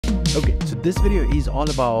Okay, so this video is all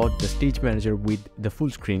about the Stage Manager with the full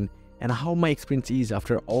screen and how my experience is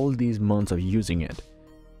after all these months of using it.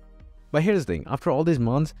 But here's the thing, after all these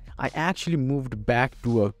months, I actually moved back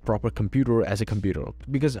to a proper computer as a computer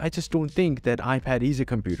because I just don't think that iPad is a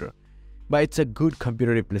computer. But it's a good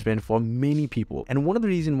computer replacement for many people. And one of the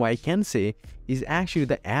reasons why I can say is actually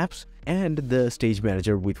the apps and the Stage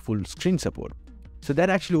Manager with full screen support. So that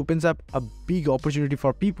actually opens up a big opportunity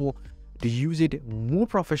for people to use it more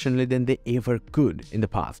professionally than they ever could in the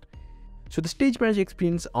past. So the Stage Manager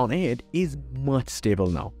experience on it is much stable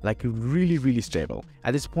now, like really stable.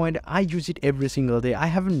 At this point, I use it every single day. I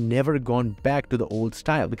haven't never gone back to the old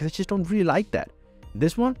style because I just don't really like that.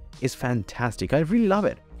 This one is fantastic. I really love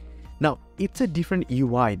it. Now, it's a different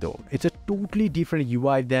UI though. It's a totally different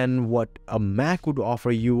UI than what a Mac would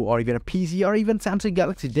offer you, or even a PC, or even Samsung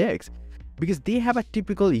Galaxy DeX, because they have a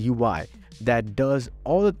typical UI that does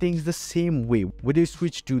all the things the same way, whether you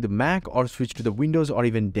switch to the Mac or switch to the Windows or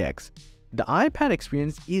even DeX. The iPad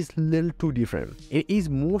experience is a little too different. It is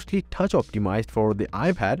mostly touch optimized for the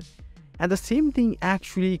iPad, and the same thing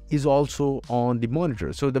actually is also on the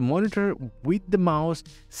monitor. So the monitor with the mouse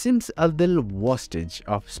seems a little wastage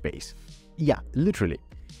of space. Yeah, literally.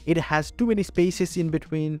 It has too many spaces in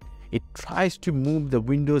between. It tries to move the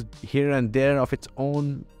windows here and there of its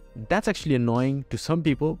own. That's actually annoying to some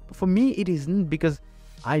people. For me, it isn't, because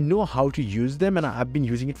I know how to use them and I've been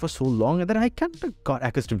using it for so long that I kind of got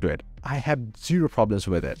accustomed to it. I have zero problems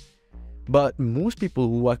with it. But most people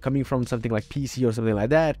who are coming from something like PC or something like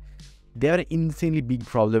that, they have an insanely big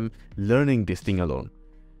problem learning this thing alone.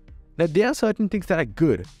 Now, there are certain things that are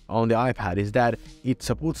good on the iPad, is that it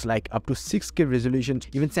supports like up to 6K resolution.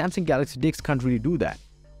 Even Samsung Galaxy DeX can't really do that.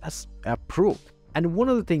 That's a pro. And one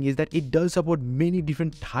other thing is that it does support many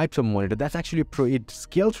different types of monitor. That's actually a pro. It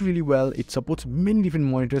scales really well. It supports many different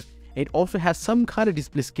monitors. It also has some kind of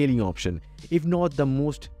display scaling option, if not the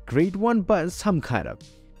most great one, but some kind of.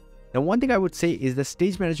 Now, one thing I would say is the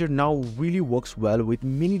Stage Manager now really works well with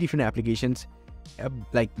many different applications.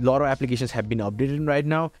 Like a lot of applications have been updated right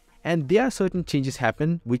now, and there are certain changes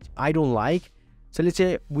happen which I don't like. So let's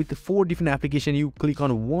say with the 4 different applications, you click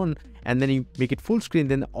on one and then you make it full screen,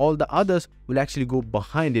 then all the others will actually go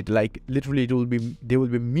behind it. Like literally they will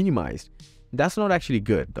be minimized. That's not actually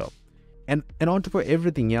good though. And on top of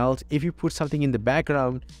everything else, if you put something in the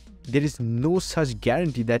background, there is no such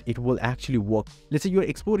guarantee that it will actually work. Let's say you're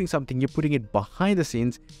exporting something, you're putting it behind the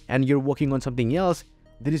scenes and you're working on something else.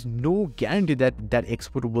 There is no guarantee that that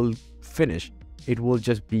export will finish. It will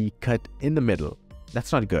just be cut in the middle.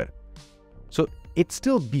 That's not good. So it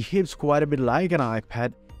still behaves quite a bit like an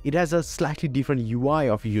iPad. It has a slightly different UI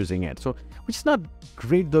of using it, so which is not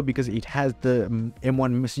great though, because it has the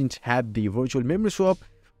M1 machines have the virtual memory swap.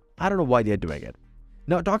 I don't know why they're doing it.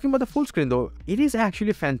 Now, talking about the full screen though, it is actually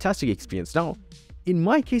a fantastic experience. Now, in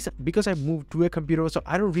my case, because I moved to a computer, so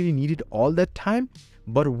I don't really need it all that time.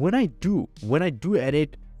 But when I do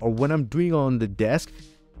edit, or when I'm doing on the desk,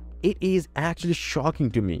 it is actually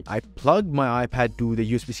shocking to me. I plugged my iPad to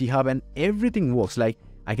the USB-C hub and everything works. Like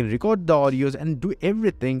I can record the audios and do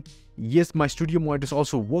everything. Yes, my studio monitors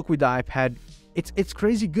also work with the iPad. It's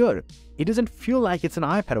crazy good. It doesn't feel like it's an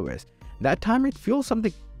iPadOS. That time it feels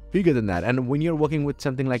something bigger than that. And when you're working with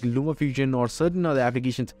something like LumaFusion or certain other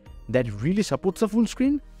applications that really supports a full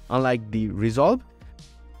screen, unlike the Resolve,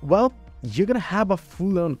 well, you're gonna have a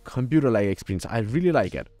full-on computer-like experience. I really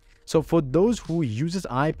like it. So for those who uses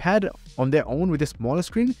iPad on their own with a smaller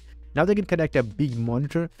screen, now they can connect a big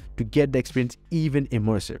monitor to get the experience even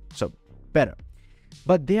immersive. So better.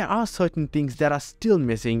 But there are certain things that are still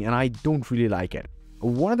missing and I don't really like it.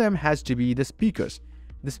 One of them has to be the speakers.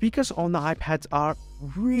 The speakers on the iPads are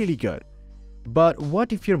really good. But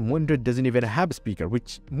what if your monitor doesn't even have a speaker,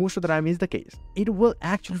 which most of the time is the case? It will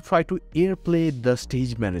actually try to AirPlay the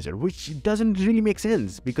Stage Manager, which doesn't really make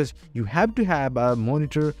sense, because you have to have a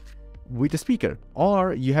monitor with a speaker,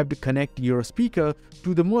 or you have to connect your speaker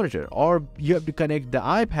to the monitor, or you have to connect the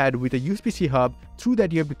iPad with a USB-C hub. Through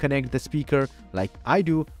that you have to connect the speaker like I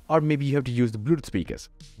do, or maybe you have to use the Bluetooth speakers.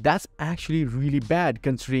 That's actually really bad,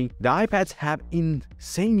 considering the iPads have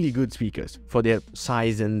insanely good speakers for their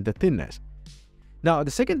size and the thinness. Now,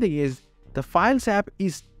 the second thing is the Files app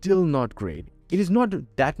is still not great. It is not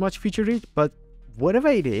that much feature rich, but whatever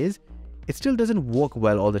it is, it still doesn't work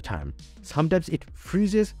well all the time. Sometimes it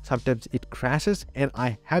freezes, sometimes it crashes, and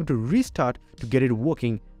I have to restart to get it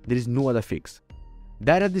working. There is no other fix.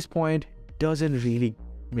 That at this point doesn't really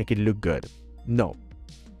make it look good. No.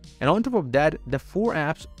 And on top of that, the 4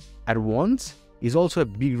 apps at once is also a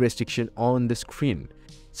big restriction on the screen.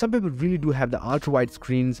 Some people really do have the ultra wide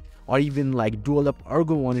screens or even like dual up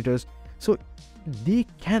ergo monitors. So they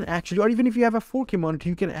can actually, or even if you have a 4K monitor,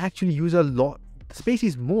 you can actually use a lot. The space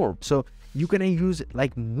is more, so you can use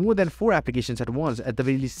like more than 4 applications at once, at the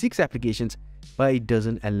very least 6 applications, but it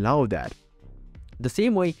doesn't allow that. The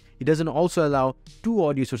same way, it doesn't also allow 2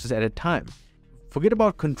 audio sources at a time. Forget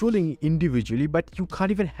about controlling individually, but you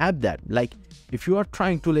can't even have that. Like if you are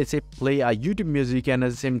trying to, let's say, play a YouTube music and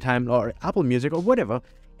at the same time, or Apple Music or whatever,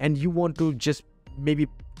 and you want to just maybe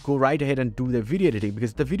go right ahead and do the video editing,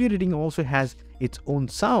 because the video editing also has its own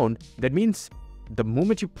sound. That means the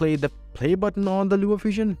moment you play the play button on the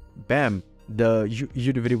LumaFusion, bam, the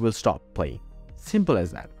YouTube video will stop playing. Simple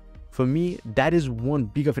as that. For me, that is one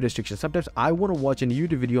big of a restriction. Sometimes I want to watch a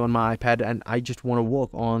YouTube video on my iPad and I just want to work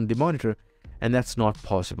on the monitor, and that's not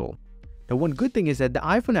possible. Now, one good thing is that the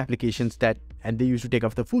iPhone applications and they used to take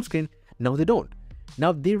off the full screen, now they don't.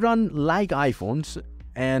 Now they run like iPhones,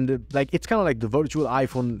 and like it's kind of like the virtual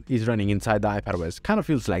iPhone is running inside the iPadOS. Kind of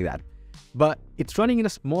feels like that. But it's running in a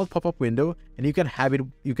small pop-up window, and you can have it,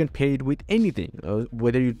 you can pair it with anything,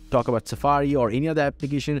 whether you talk about Safari or any other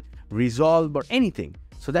application, Resolve or anything.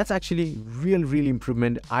 So that's actually really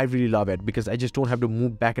improvement. I really love it because I just don't have to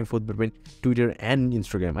move back and forth between Twitter and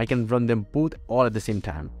Instagram. I can run them both all at the same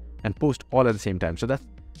time and post all at the same time. So that's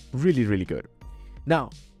really good.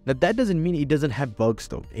 Now that doesn't mean it doesn't have bugs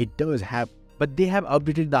though. It does have, but they have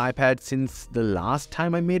updated the iPad since the last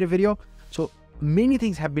time I made a video. So many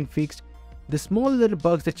things have been fixed. The small little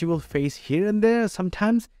bugs that you will face here and there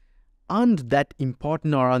sometimes aren't that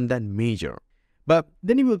important or aren't that major. But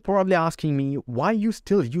then you will probably asking me why you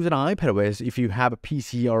still use an iPadOS if you have a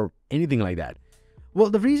PC or anything like that. Well,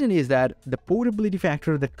 the reason is that the portability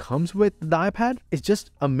factor that comes with the iPad is just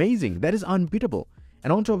amazing. That is unbeatable.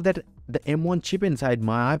 And on top of that, the M1 chip inside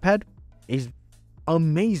my iPad is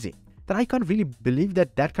amazing. That I can't really believe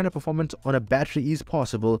that that kind of performance on a battery is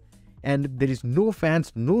possible. And there is no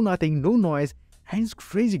fans, no nothing, no noise, and it's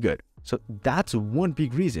crazy good. So that's one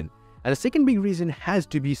big reason. And the second big reason has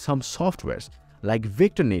to be some softwares like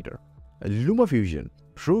Vectornator, LumaFusion,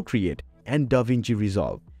 Procreate, and davinci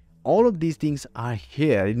Resolve. All of these things are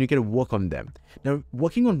here and you can work on them. Now,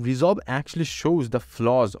 working on Resolve actually shows the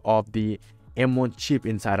flaws of the M1 chip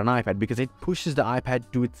inside an iPad because it pushes the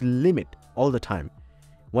iPad to its limit all the time.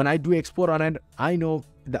 When I do export on it, I know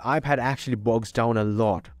the iPad actually bogs down a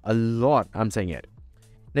lot, I'm saying it.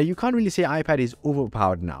 Now, you can't really say iPad is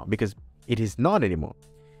overpowered now because it is not anymore.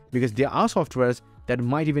 Because there are softwares that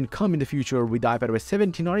might even come in the future with the iPadOS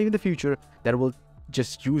 17 or even the future that will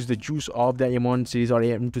just use the juice of the M1 series or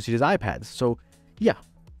M2 series iPads. So yeah,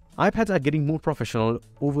 iPads are getting more professional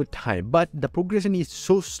over time, but the progression is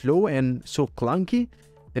so slow and so clunky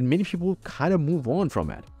that many people kind of move on from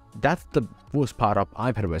it. That's the worst part of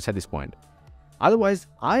iPadOS at this point. Otherwise,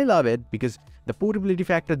 I love it because the portability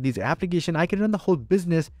factor, this application, I can run the whole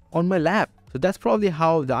business on my lap. So that's probably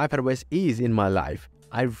how the iPadOS is in my life.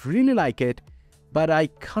 I really like it, but I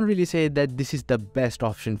can't really say that this is the best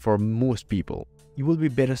option for most people. You will be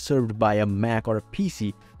better served by a Mac or a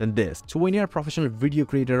PC than this. So when you're a professional video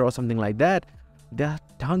creator or something like that, there are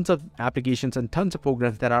tons of applications and tons of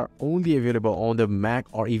programs that are only available on the Mac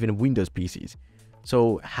or even Windows PCs.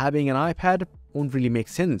 So having an iPad won't really make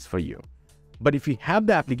sense for you. But if you have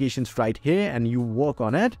the applications right here and you work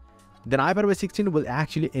on it, then iPadOS 16 will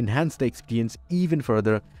actually enhance the experience even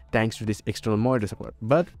further thanks to this external monitor support,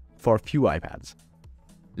 but for few iPads.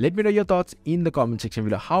 Let me know your thoughts in the comment section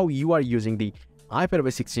below how you are using the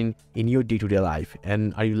iPadOS 16 in your day-to-day life,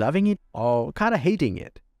 and are you loving it or kind of hating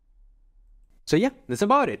it? So yeah, that's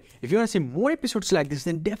about it. If you want to see more episodes like this,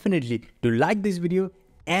 then definitely do like this video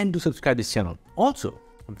and do subscribe this channel. Also,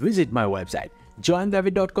 visit my website,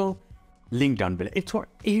 joindavid.com. Link down below. It's for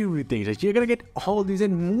everything. So you're gonna get all these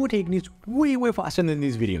and more techniques way faster than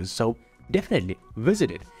these videos. So definitely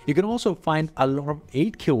visit it. You can also find a lot of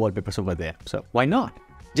 8K wallpapers over there. So why not?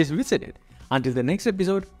 Just visit it. Until the next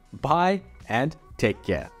episode, bye and take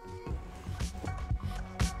care.